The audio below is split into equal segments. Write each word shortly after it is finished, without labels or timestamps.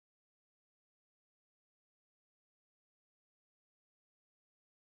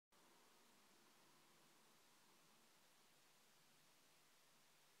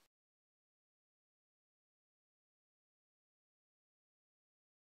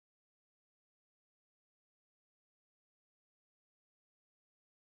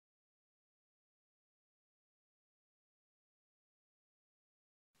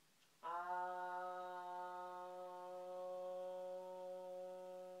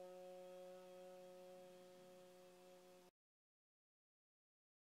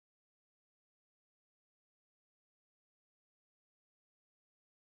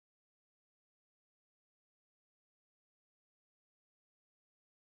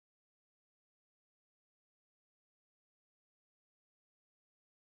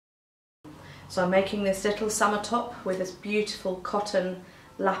So I'm making this little summer top with this beautiful cotton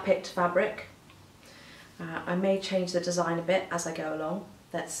Lappet fabric. I may change the design a bit as I go along,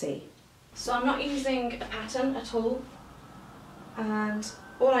 let's see. So I'm not using a pattern at all, and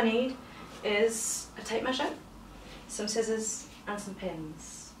all I need is a tape measure, some scissors and some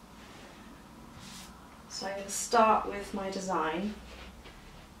pins. So I'm going to start with my design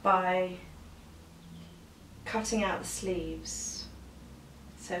by cutting out the sleeves.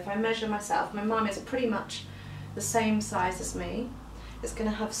 So if I measure myself, my mum is pretty much the same size as me. It's going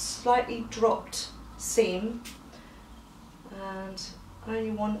to have slightly dropped seam, and I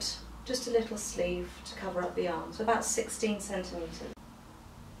only want just a little sleeve to cover up the arm, so about 16 centimetres.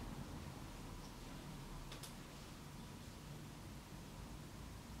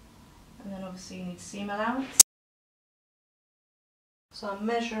 And then obviously you need seam allowance. So I'm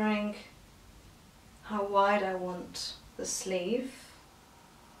measuring how wide I want the sleeve.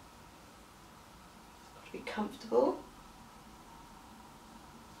 It's got to be comfortable.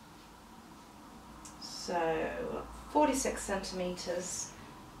 So 46 centimetres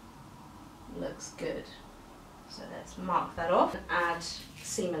looks good. So let's mark that off and add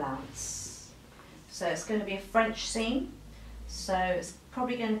seam allowance. So it's going to be a French seam, so it's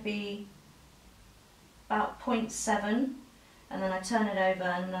probably going to be about 0.7, and then I turn it over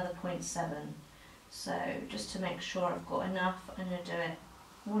and another 0.7. So just to make sure I've got enough, I'm going to do it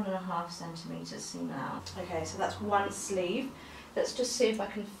 1.5 centimetres seam allowance. Okay, so that's one sleeve. Let's just see if I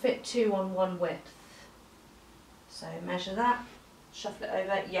can fit two on one width. So measure that, shuffle it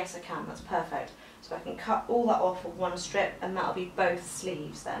over. Yes, I can, that's perfect. So I can cut all that off with one strip, and that'll be both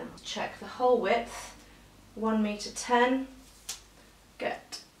sleeves then. Check the whole width, 1.10 m,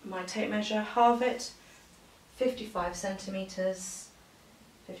 get my tape measure, halve it, 55 centimetres,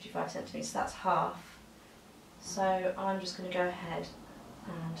 55 centimetres, that's half. So I'm just going to go ahead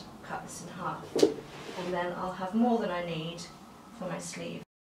and cut this in half, and then I'll have more than I need for my sleeve.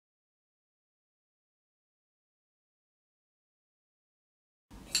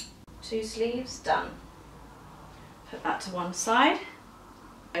 Two sleeves done. Put that to one side.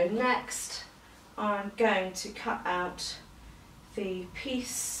 So next I'm going to cut out the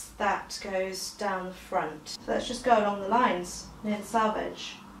piece that goes down the front. So let's just go along the lines near the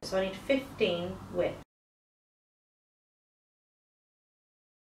selvage. So I need 15 width.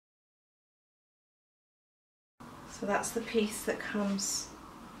 So that's the piece that comes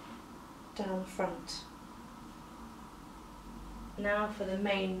down the front. Now for the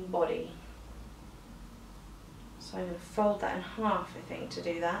main body. So I'm going to fold that in half, I think, to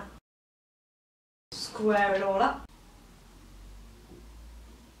do that. Square it all up.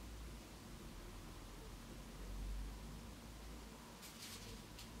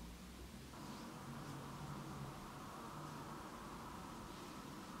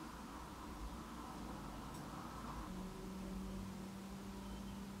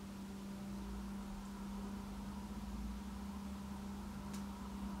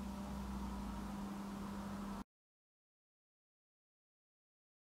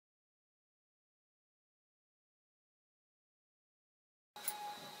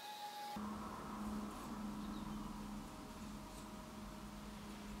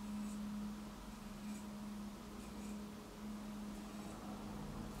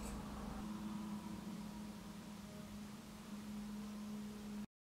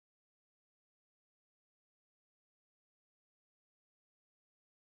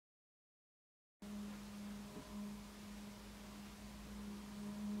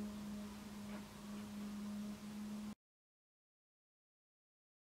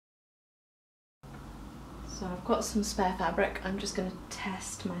 So I've got some spare fabric. I'm just going to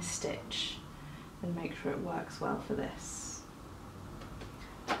test my stitch and make sure it works well for this.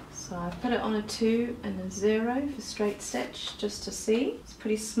 So I've put it on a 2 and a 0 for straight stitch just to see. It's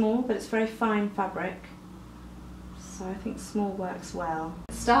pretty small, but it's very fine fabric, so I think small works well.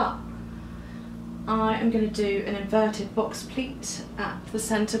 Start. I am going to do an inverted box pleat at the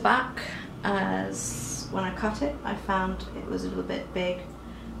centre back, as when I cut it I found it was a little bit big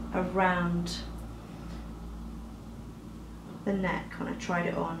around the neck when I tried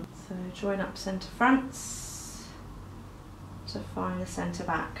it on. So join up centre fronts to find the centre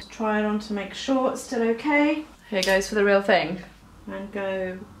back. Try it on to make sure it's still okay. Here goes for the real thing. And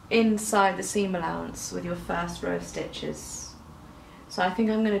go inside the seam allowance with your first row of stitches. So I think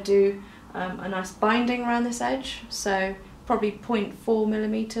I'm going to do a nice binding around this edge, so probably 0.4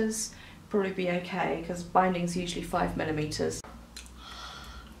 millimeters, probably be okay, because binding's usually 5 millimeters.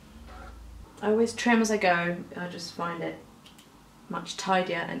 I always trim as I go. I just find it much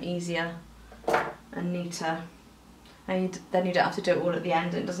tidier and easier and neater. and then you don't have to do it all at the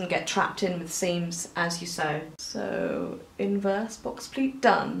end and it doesn't get trapped in with seams as you sew. So inverse box pleat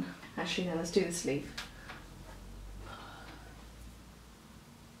done. Actually no, let's do the sleeve.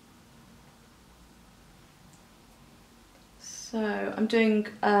 So I'm doing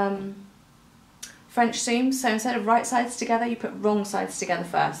French seams, so instead of right sides together you put wrong sides together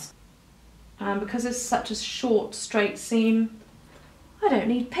first. And because it's such a short straight seam, I don't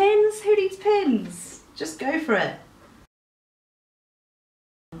need pins. Who needs pins? Just go for it.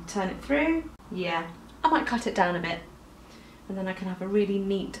 Turn it through. Yeah, I might cut it down a bit and then I can have a really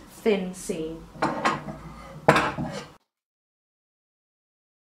neat thin seam. 3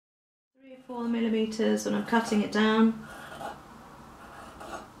 or 4 millimeters when I'm cutting it down.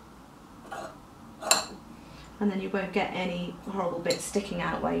 And then you won't get any horrible bits sticking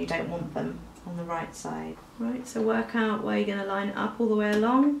out where you don't want them on the right side. Right, so work out where you're going to line it up all the way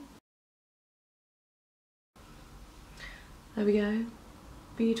along. There we go,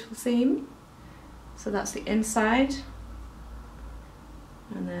 beautiful seam. So that's the inside.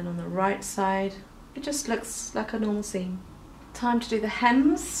 And then on the right side, it just looks like a normal seam. Time to do the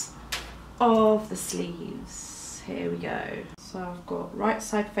hems of the sleeves. Here we go. So I've got right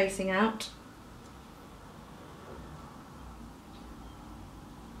side facing out.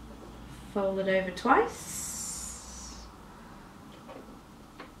 Fold it over twice.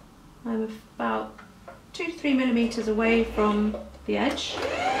 I'm about 2 to 3 millimeters away from the edge.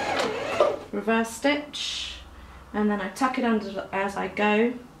 Reverse stitch, and then I tuck it under as I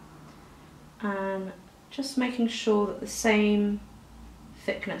go, and just making sure that the same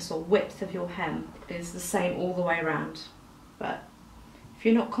thickness or width of your hem is the same all the way around. But if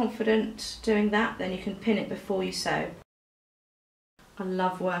you're not confident doing that, then you can pin it before you sew. I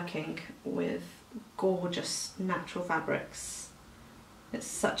love working with gorgeous natural fabrics. It's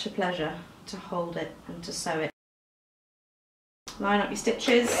such a pleasure to hold it and to sew it. Line up your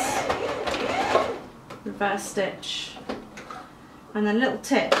stitches, reverse stitch, and then a little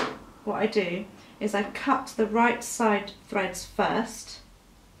tip, what I do is I cut the right side threads first,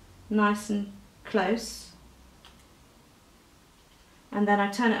 nice and close, and then I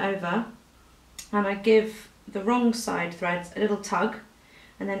turn it over and I give the wrong side threads a little tug,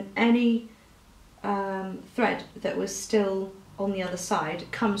 and then any thread that was still on the other side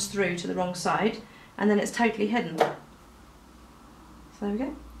comes through to the wrong side, and then it's totally hidden. So there we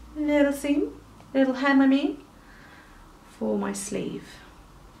go, little seam, little hem I mean, for my sleeve.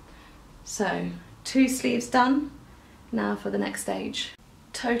 So 2 sleeves done, now for the next stage.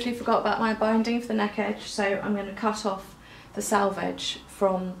 Totally forgot about my binding for the neck edge, so I'm going to cut off the selvage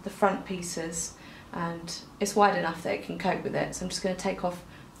from the front pieces, and it's wide enough that it can cope with it, so I'm just going to take off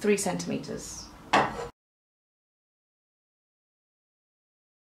 3 centimeters.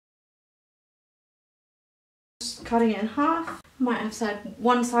 Just cutting it in half. Might have said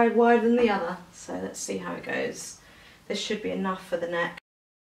one side wider than the other, so let's see how it goes. This should be enough for the neck.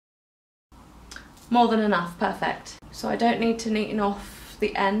 More than enough, perfect. So I don't need to neaten off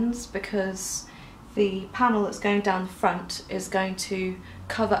the ends because the panel that's going down the front is going to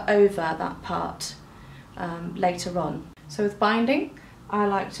cover over that part later on. So with binding, I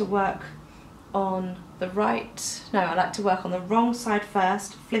like to work on the wrong side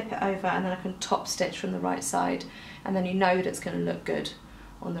first, flip it over, and then I can top stitch from the right side, and then you know that it's going to look good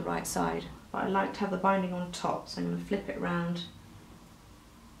on the right side. But I like to have the binding on top, so I'm going to flip it round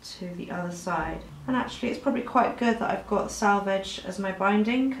to the other side. And actually it's probably quite good that I've got selvage as my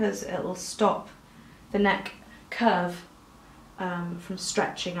binding, because it'll stop the neck curve from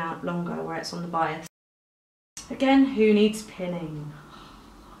stretching out longer where it's on the bias. Again, who needs pinning?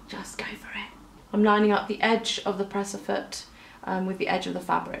 Just go for it. I'm lining up the edge of the presser foot with the edge of the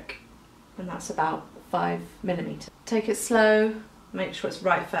fabric, and that's about 5 millimeters. Take it slow, make sure it's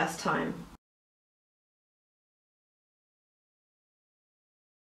right first time.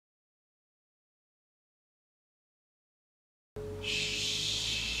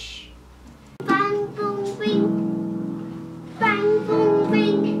 Shh. Bang, boom, ring. Bang, boom,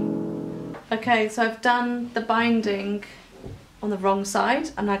 ring. Okay, so I've done the binding on the wrong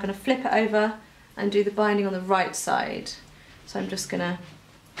side. I'm now going to flip it over and do the binding on the right side. So I'm just going to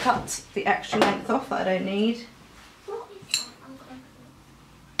cut the extra length off that I don't need.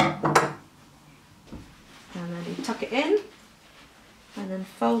 And then you tuck it in, and then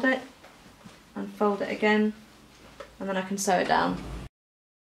fold it, and fold it again, and then I can sew it down.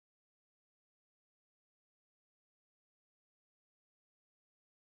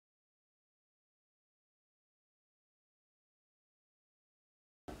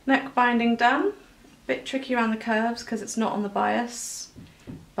 Neck binding done. Bit tricky around the curves because it's not on the bias,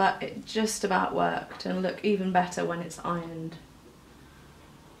 but it just about worked and look even better when it's ironed.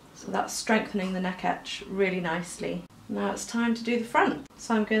 So that's strengthening the neck edge really nicely. Now it's time to do the front.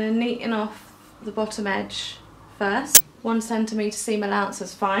 So I'm going to neaten off the bottom edge first. 1 centimetre seam allowance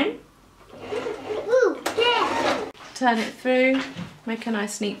is fine. Turn it through, make a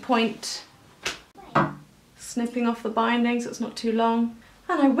nice neat point. Snipping off the binding so it's not too long.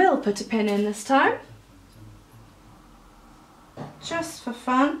 And I will put a pin in this time. Just for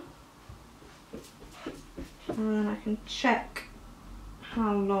fun. And then I can check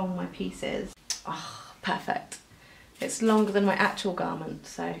how long my piece is. Oh, perfect. It's longer than my actual garment,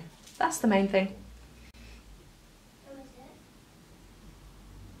 so that's the main thing.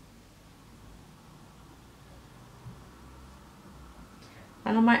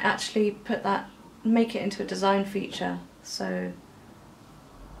 And I might actually put that, make it into a design feature so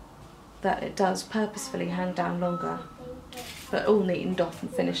that it does purposefully hang down longer, but all neatened off and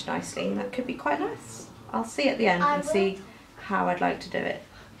finished nicely. That could be quite nice. I'll see at the end and see how I'd like to do it.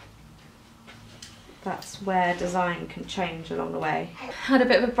 That's where design can change along the way. Had a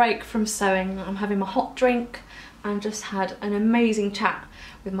bit of a break from sewing. I'm having my hot drink and just had an amazing chat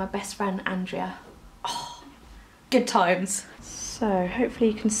with my best friend Andrea. Oh, good times. So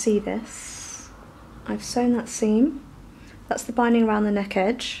hopefully you can see this. I've sewn that seam. That's the binding around the neck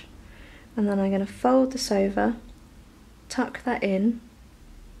edge. And then I'm going to fold this over, tuck that in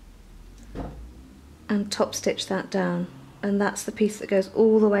and top stitch that down. And that's the piece that goes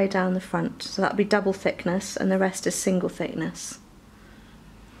all the way down the front. So that'll be double thickness and the rest is single thickness.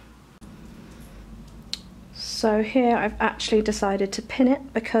 So here I've actually decided to pin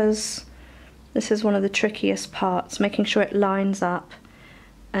it because this is one of the trickiest parts, making sure it lines up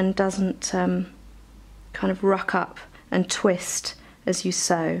and doesn't kind of ruck up and twist as you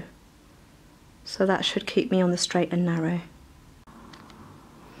sew. So that should keep me on the straight and narrow.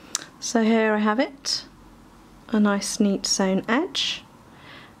 So here I have it. A nice neat sewn edge,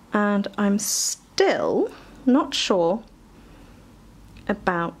 and I'm still not sure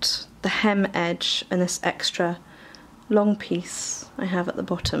about the hem edge and this extra long piece I have at the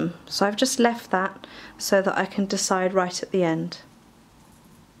bottom, so I've just left that so that I can decide right at the end.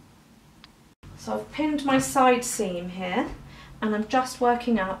 So I've pinned my side seam here and I'm just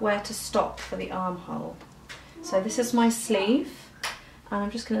working out where to stop for the armhole. So this is my sleeve and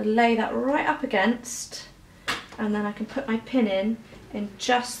I'm just going to lay that right up against, and then I can put my pin in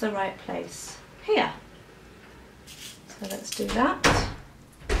just the right place here. So let's do that.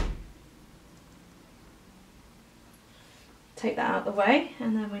 Take that out of the way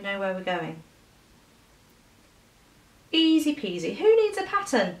and then we know where we're going. Easy peasy. Who needs a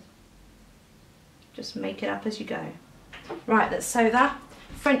pattern? Just make it up as you go. Right, let's sew that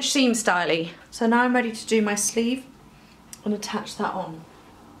French seam styly. So now I'm ready to do my sleeve and attach that on.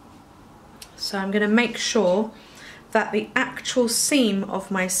 So I'm going to make sure that the actual seam of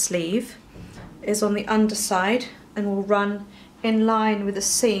my sleeve is on the underside and will run in line with the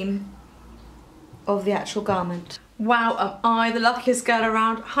seam of the actual garment. Wow, am I the luckiest girl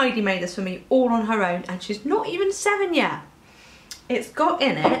around? Heidi made this for me all on her own and she's not even 7 yet. It's got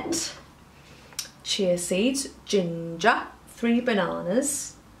in it chia seeds, ginger, 3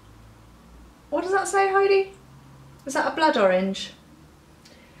 bananas. What does that say, Heidi? Is that a blood orange?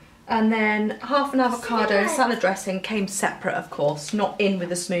 And then half an avocado and salad dressing came separate, of course, not in with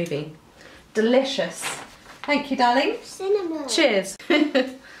the smoothie. Delicious. Thank you, darling. Cinnamon. Cheers.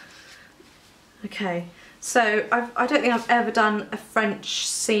 Okay, so I don't think I've ever done a French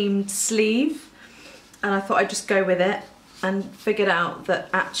seamed sleeve, and I thought I'd just go with it, and figured out that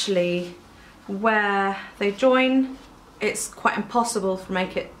actually where they join, it's quite impossible to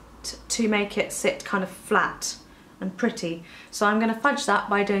make it sit kind of flat and pretty. So I'm going to fudge that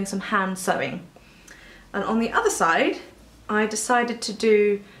by doing some hand sewing. And on the other side, I decided to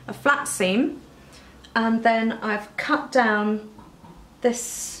do a flat seam, and then I've cut down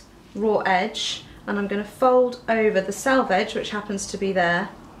this raw edge and I'm going to fold over the selve edge, which happens to be there,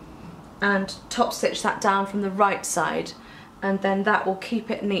 and top stitch that down from the right side, and then that will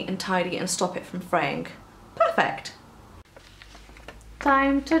keep it neat and tidy and stop it from fraying. Perfect!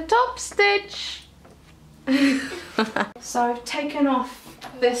 Time to top stitch! So I've taken off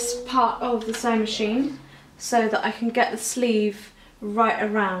this part of the sewing machine so that I can get the sleeve right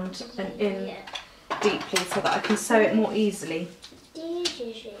around and in deeply so that I can sew it more easily.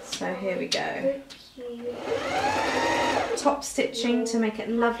 So here we go. Top stitching to make it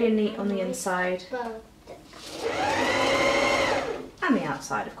lovely and neat on the inside. And the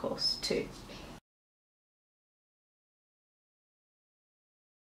outside, of course, too.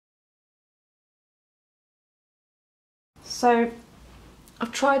 So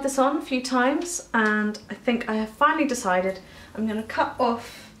I've tried this on a few times and I think I have finally decided I'm going to cut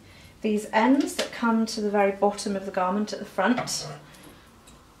off these ends that come to the very bottom of the garment at the front,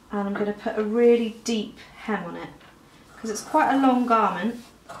 and I'm going to put a really deep hem on it because it's quite a long garment,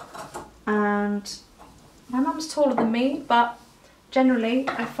 and my mum's taller than me, but generally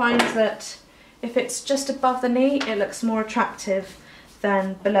I find that if it's just above the knee it looks more attractive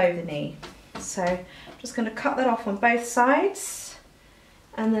than below the knee. So I'm just going to cut that off on both sides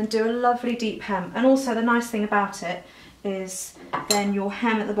and then do a lovely deep hem. And also the nice thing about it is then your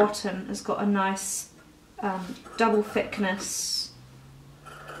hem at the bottom has got a nice double thickness,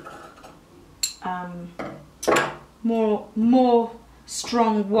 more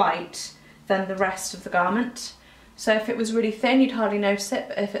strong white than the rest of the garment. So if it was really thin you'd hardly notice it,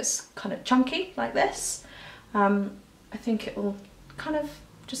 but if it's kind of chunky like this, I think it will kind of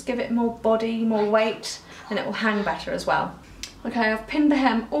just give it more body, more weight, and it will hang better as well. Okay, I've pinned the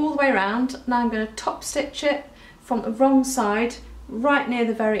hem all the way around. Now I'm going to top stitch it from the wrong side, right near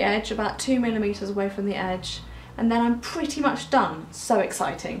the very edge, about 2 millimeters away from the edge, and then I'm pretty much done. So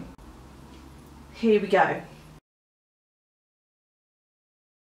exciting. Here we go.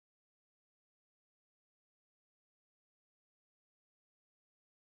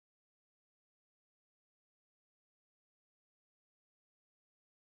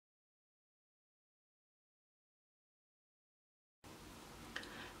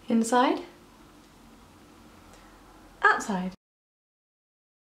 Inside, outside.